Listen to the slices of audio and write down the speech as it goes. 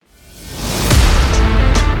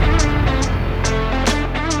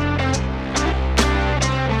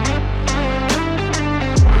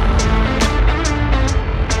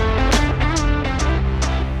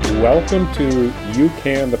welcome to You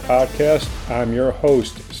Can, the podcast. I'm your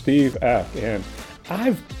host, Steve F., and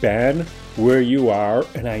I've been where you are,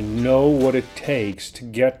 and I know what it takes to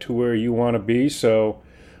get to where you want to be, so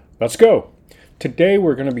let's go. Today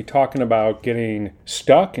we're going to be talking about getting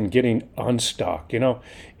stuck and getting unstuck. You know,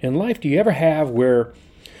 in life, do you ever have where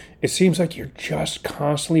it seems like you're just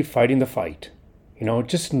constantly fighting the fight? You know,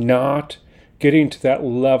 just not getting to that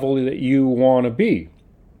level that you want to be.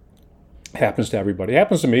 Happens to everybody.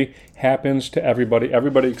 Happens to me. Happens to everybody.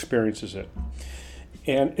 Everybody experiences it.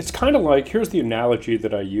 And it's kind of like, here's the analogy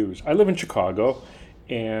that I use. I live in Chicago,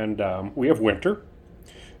 and we have winter,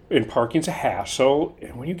 and parking's a hassle.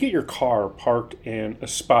 And when you get your car parked in a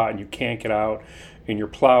spot and you can't get out, and you're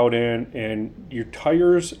plowed in, and your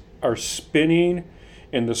tires are spinning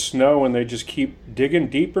in the snow, and they just keep digging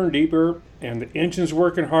deeper and deeper, and the engine's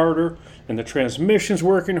working harder, and the transmission's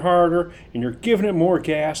working harder, and you're giving it more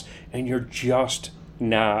gas, and you're just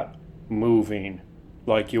not moving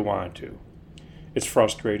like you want to. It's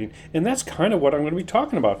frustrating. And that's kind of what I'm going to be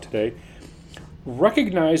talking about today.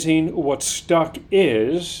 Recognizing what stuck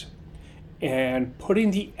is and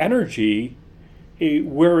putting the energy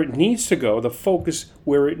where it needs to go, the focus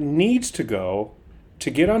where it needs to go to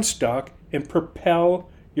get unstuck and propel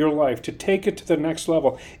your life, to take it to the next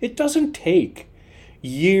level. It doesn't take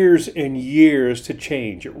years and years to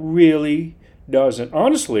change. It really doesn't.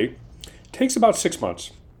 Honestly, it takes about 6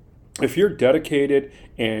 months. If you're dedicated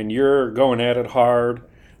and you're going at it hard,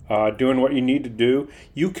 doing what you need to do,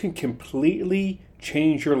 you can completely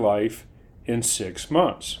change your life in 6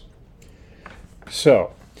 months.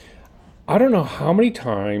 So, I don't know how many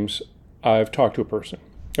times I've talked to a person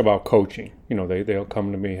about coaching. You know, they'll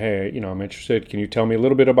come to me, hey, I'm interested. Can you tell me a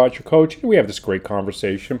little bit about your coaching? We have this great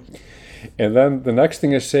conversation. And then the next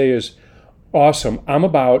thing I say is, awesome, I'm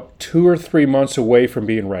about 2 or 3 months away from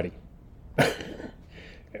being ready.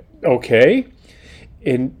 Okay.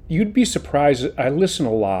 And you'd be surprised. I listen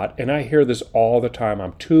a lot, and I hear this all the time.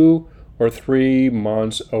 I'm 2 or 3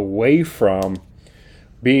 months away from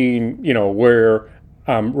being, where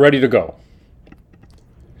I'm ready to go.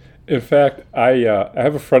 In fact, I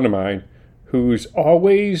have a friend of mine who's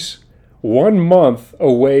always 1 month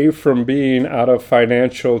away from being out of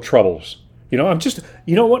financial troubles. In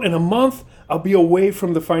a month, I'll be away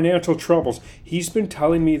from the financial troubles. He's been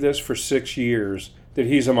telling me this for 6 years, that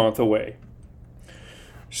he's a month away.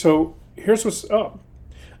 So here's what's up.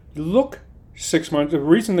 Look 6 months. The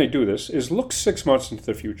reason they do this is look 6 months into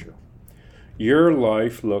the future. Your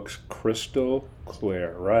life looks crystal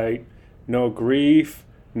clear, right? No grief,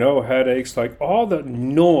 no headaches, like all the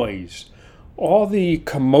noise, all the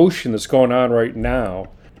commotion that's going on right now,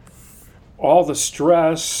 all the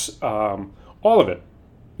stress, all of it.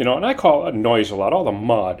 And I call it noise a lot, all the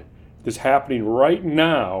mud that's happening right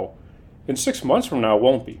now, in 6 months from now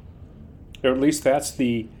won't be. Or at least that's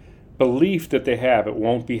the belief that they have. It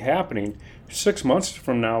won't be happening. 6 months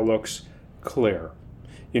from now looks clear.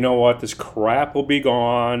 You know what? This crap will be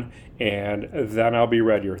gone, and then I'll be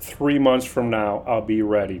ready. Or 3 months from now, I'll be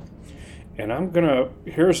ready. And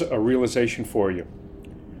here's a realization for you.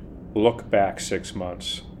 Look back 6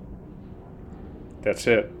 months. That's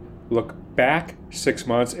it. Look back 6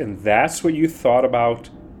 months, and that's what you thought about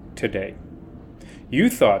today. You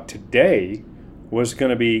thought today was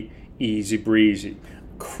going to be easy breezy,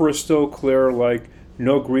 crystal clear, like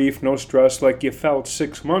no grief, no stress, like you felt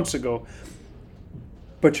 6 months ago.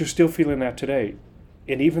 But you're still feeling that today.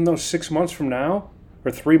 And even though 6 months from now,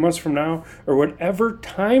 or 3 months from now, or whatever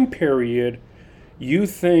time period you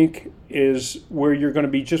think is where you're going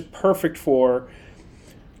to be just perfect for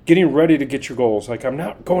getting ready to get your goals. Like, I'm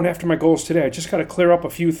not going after my goals today. I just got to clear up a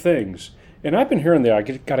few things. And I've been hearing that. I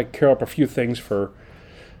got to clear up a few things for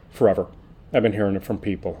forever. I've been hearing it from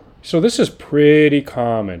people. So this is pretty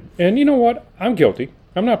common. And you know what? I'm guilty.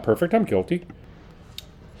 I'm not perfect. I'm guilty.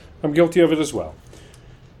 I'm guilty of it as well.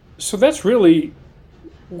 So that's really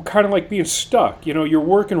kind of like being stuck. You're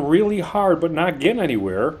working really hard but not getting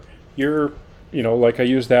anywhere. You're, like I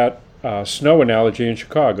use that snow analogy in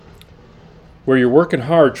Chicago, where you're working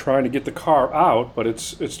hard trying to get the car out, but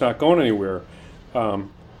it's not going anywhere.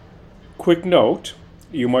 Quick note,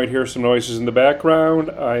 you might hear some noises in the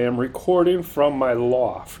background. I am recording from my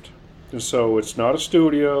loft, and so it's not a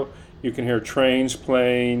studio. You can hear trains,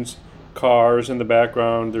 planes, cars in the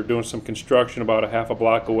background. They're doing some construction about a half a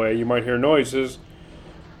block away. You might hear noises.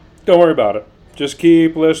 Don't worry about it. Just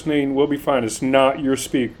keep listening. We'll be fine. It's not your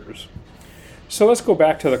speakers. So let's go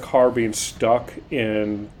back to the car being stuck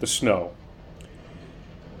in the snow.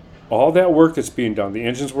 All that work that's being done, the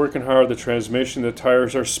engine's working hard, the transmission, the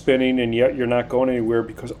tires are spinning, and yet you're not going anywhere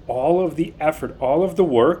because all of the effort, all of the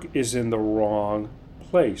work is in the wrong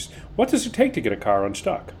place. What does it take to get a car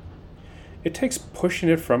unstuck? It takes pushing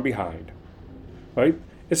it from behind, right?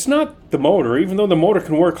 It's not the motor. Even though the motor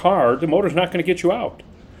can work hard, the motor's not going to get you out.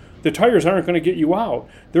 The tires aren't going to get you out.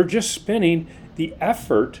 They're just spinning. The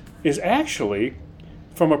effort is actually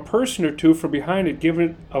from a person or two from behind it, giving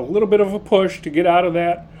it a little bit of a push to get out of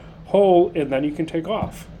that hole, and then you can take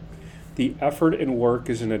off. The effort and work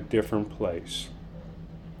is in a different place.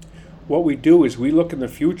 What we do is we look in the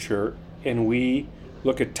future and we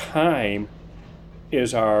look at time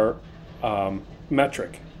as our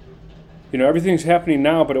metric. Everything's happening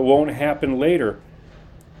now, but it won't happen later.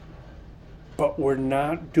 But we're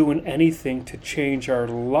not doing anything to change our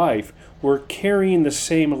life. We're carrying the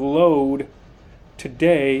same load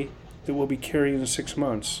today that we'll be carrying in 6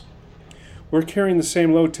 months. We're carrying the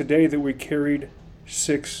same load today that we carried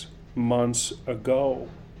 6 months ago.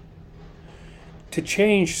 To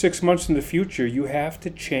change 6 months in the future, you have to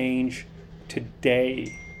change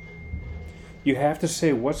today. You have to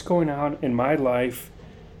say, what's going on in my life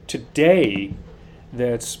today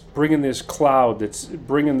that's bringing this cloud, that's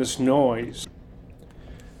bringing this noise?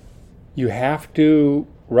 You have to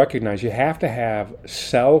recognize, you have to have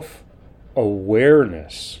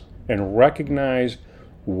self-awareness and recognize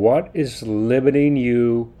what is limiting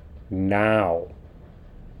you now.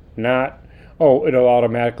 Not, it'll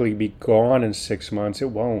automatically be gone in 6 months. It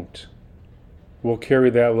won't. We'll carry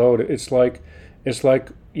that load. It's like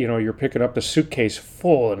you're picking up the suitcase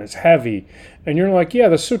full and it's heavy. And you're like, yeah,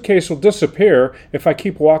 the suitcase will disappear if I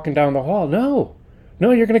keep walking down the hall. No,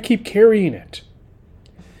 you're going to keep carrying it.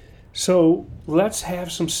 So let's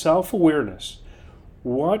have some self-awareness.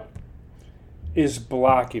 What is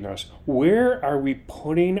blocking us? Where are we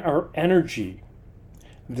putting our energy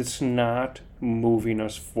that's not moving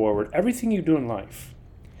us forward? Everything you do in life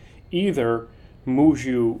either moves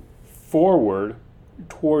you forward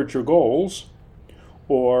towards your goals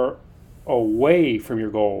or away from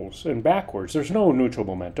your goals and backwards. There's no neutral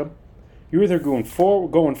momentum. You're either going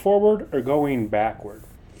forward or going backward.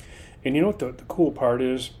 And you know what the cool part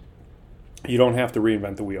is? You don't have to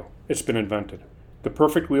reinvent the wheel. It's been invented. The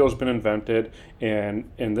perfect wheel has been invented, and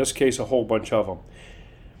in this case, a whole bunch of them.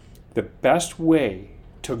 The best way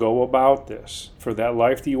to go about this for that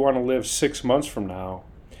life that you want to live 6 months from now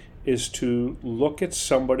is to look at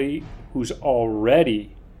somebody who's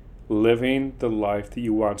already living the life that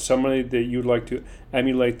you want, somebody that you'd like to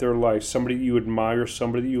emulate their life, somebody you admire,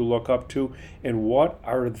 somebody that you look up to, and what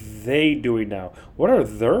are they doing now? What are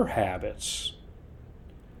their habits?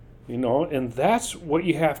 And that's what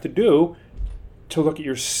you have to do to look at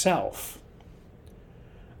yourself.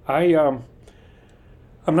 I'm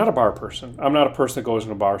not a bar person. I'm not a person that goes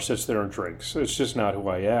in a bar, sits there and drinks. It's just not who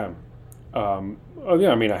I am.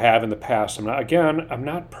 I have in the past. I'm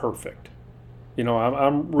not perfect.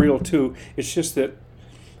 I'm real too. It's just that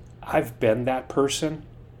I've been that person,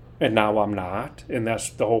 and now I'm not. And that's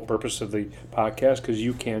the whole purpose of the podcast, because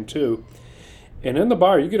you can too. And in the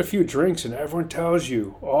bar, you get a few drinks, and everyone tells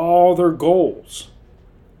you all their goals,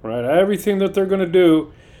 right? Everything that they're going to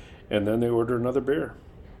do, and then they order another beer.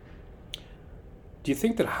 Do you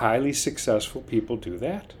think that highly successful people do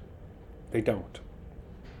that? They don't.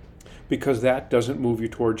 Because that doesn't move you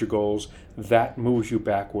towards your goals. That moves you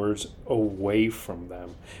backwards away from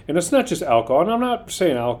them. And it's not just alcohol. And I'm not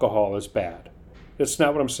saying alcohol is bad. That's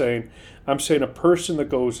not what I'm saying. I'm saying a person that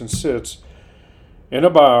goes and sits in a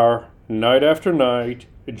bar night after night,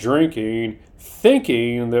 drinking,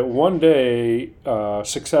 thinking that one day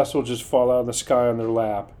success will just fall out of the sky on their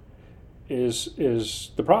lap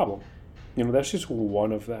is the problem. That's just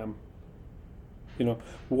one of them.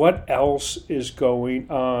 What else is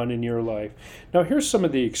going on in your life? Now, here's some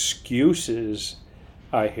of the excuses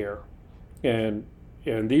I hear. And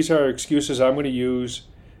these are excuses I'm going to use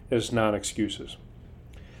as non-excuses.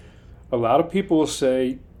 A lot of people will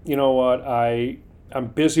say, you know what, I'm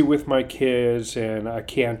busy with my kids and I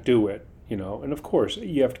can't do it. And of course,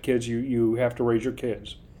 you have kids, you have to raise your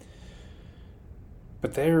kids.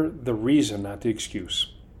 But they're the reason, not the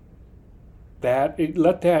excuse.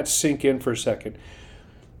 Let that sink in for a second.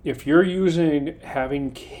 If you're using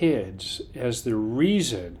having kids as the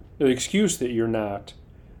reason, the excuse that you're not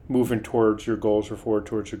moving towards your goals or forward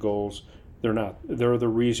towards your goals, they're not. They're the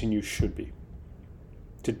reason you should be.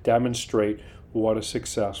 To demonstrate what a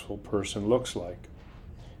successful person looks like.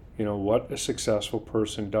 What a successful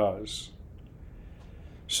person does.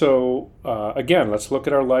 So, again, let's look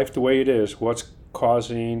at our life the way it is. What's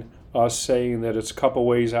causing us saying that it's a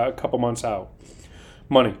couple months out?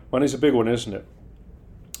 Money's a big one, isn't it?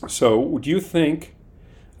 So do you think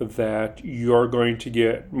that you're going to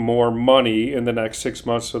get more money in the next 6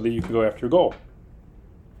 months so that you can go after your goal?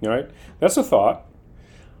 All right, that's a thought.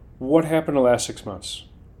 What happened the last 6 months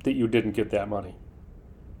that you didn't get that money?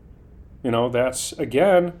 That's,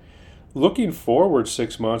 again, looking forward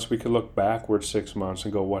 6 months. We could look backward 6 months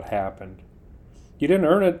and go, what happened? You didn't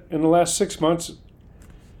earn it in the last 6 months.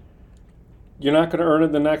 You're not going to earn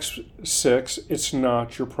it the next 6. It's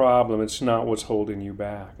not your problem. It's not what's holding you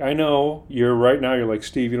back. I know you're like,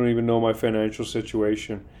 Steve, you don't even know my financial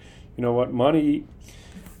situation. You know what? Money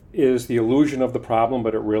is the illusion of the problem,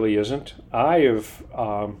 but it really isn't. I've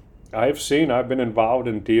been involved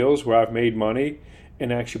in deals where I've made money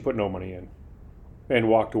and actually put no money in and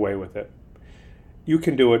walked away with it. You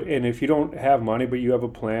can do it, and if you don't have money but you have a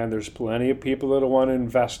plan, there's plenty of people that want to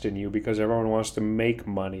invest in you because everyone wants to make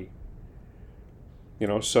money.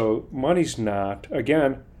 So money's not,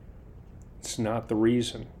 again, it's not the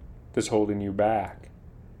reason that's holding you back.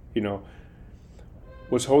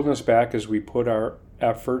 What's holding us back is we put our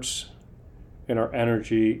efforts and our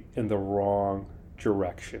energy in the wrong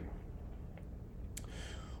direction.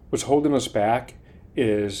 What's holding us back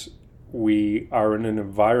is we are in an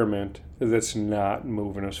environment that's not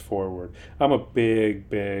moving us forward. I'm a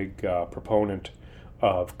big proponent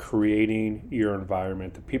of creating your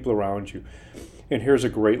environment, the people around you. And here's a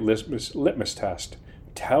great litmus test.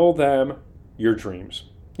 Tell them your dreams.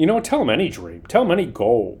 Tell them any dream. Tell them any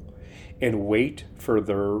goal. And wait for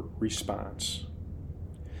their response.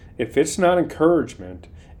 If it's not encouragement,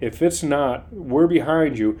 if it's not, we're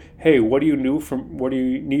behind you, hey, what do you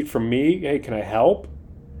need from me? Hey, can I help?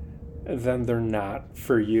 Then they're not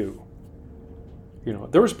for you.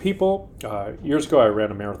 There was people, years ago I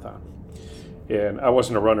ran a marathon. And I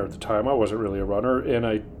wasn't a runner at the time. I wasn't really a runner. And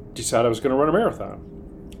I decided I was going to run a marathon.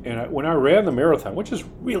 And when I ran the marathon, which is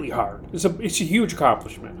really hard, it's a huge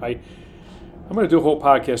accomplishment. I'm going to do a whole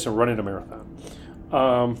podcast on running a marathon.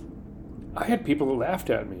 I had people that laughed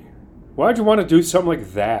at me. Why'd you want to do something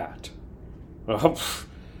like that? Well,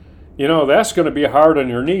 that's going to be hard on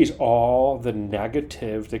your knees. All the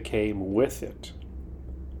negative that came with it.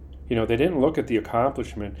 They didn't look at the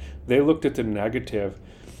accomplishment. They looked at the negative.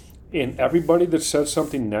 And everybody that said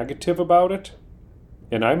something negative about it,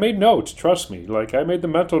 and I made notes, trust me, I made the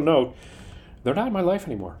mental note, they're not in my life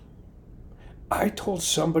anymore. I told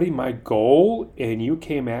somebody my goal and you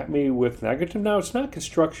came at me with negative. Now, it's not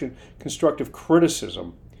constructive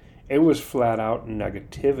criticism. It was flat out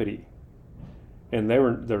negativity. And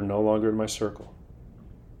they're no longer in my circle.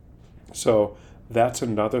 So that's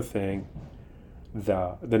another thing.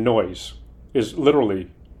 The noise is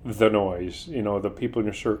literally the noise. The people in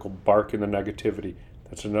your circle barking the negativity.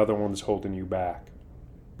 That's another one that's holding you back.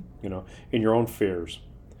 In your own fears.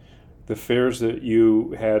 The fears that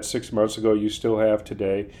you had 6 months ago, you still have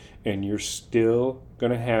today, and you're still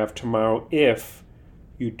going to have tomorrow if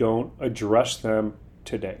you don't address them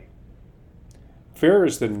today. Fear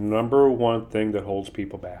is the number one thing that holds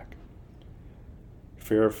people back.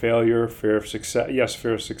 Fear of failure, fear of success. Yes,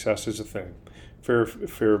 fear of success is a thing.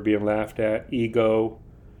 Fear of being laughed at, ego,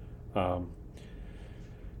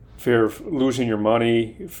 fear of losing your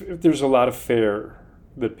money. There's a lot of fear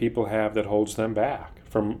that people have that holds them back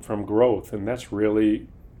from growth, and that's really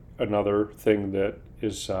another thing that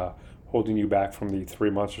is holding you back from the 3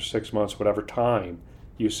 months or 6 months, whatever time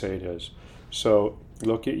you say it is. So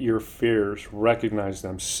look at your fears, recognize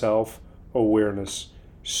them. Self-awareness,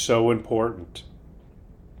 so important.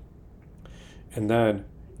 And then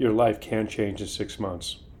your life can change in 6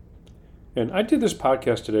 months. And I did this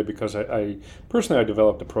podcast today because I personally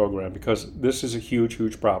developed a program because this is a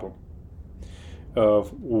huge problem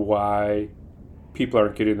of why people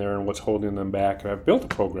aren't getting there and what's holding them back. And I've built a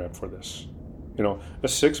program for this, a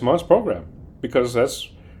 6 months program, because that's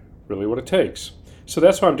really what it takes. So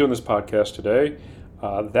that's why I'm doing this podcast today.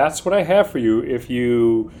 That's what I have for you. If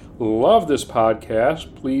you love this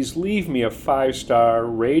podcast, please leave me a 5-star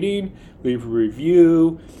rating, leave a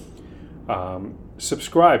review,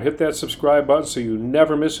 subscribe. Hit that subscribe button so you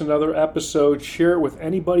never miss another episode. Share it with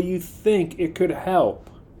anybody you think it could help.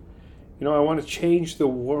 I want to change the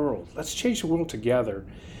world. Let's change the world together.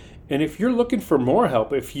 And if you're looking for more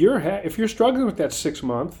help, if you're struggling with that 6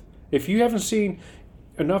 month, if you haven't seen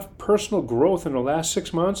enough personal growth in the last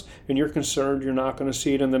 6 months and you're concerned you're not going to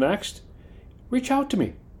see it in the next, reach out to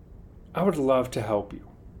me. I would love to help you.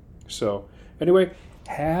 So anyway,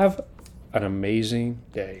 have an amazing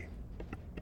day.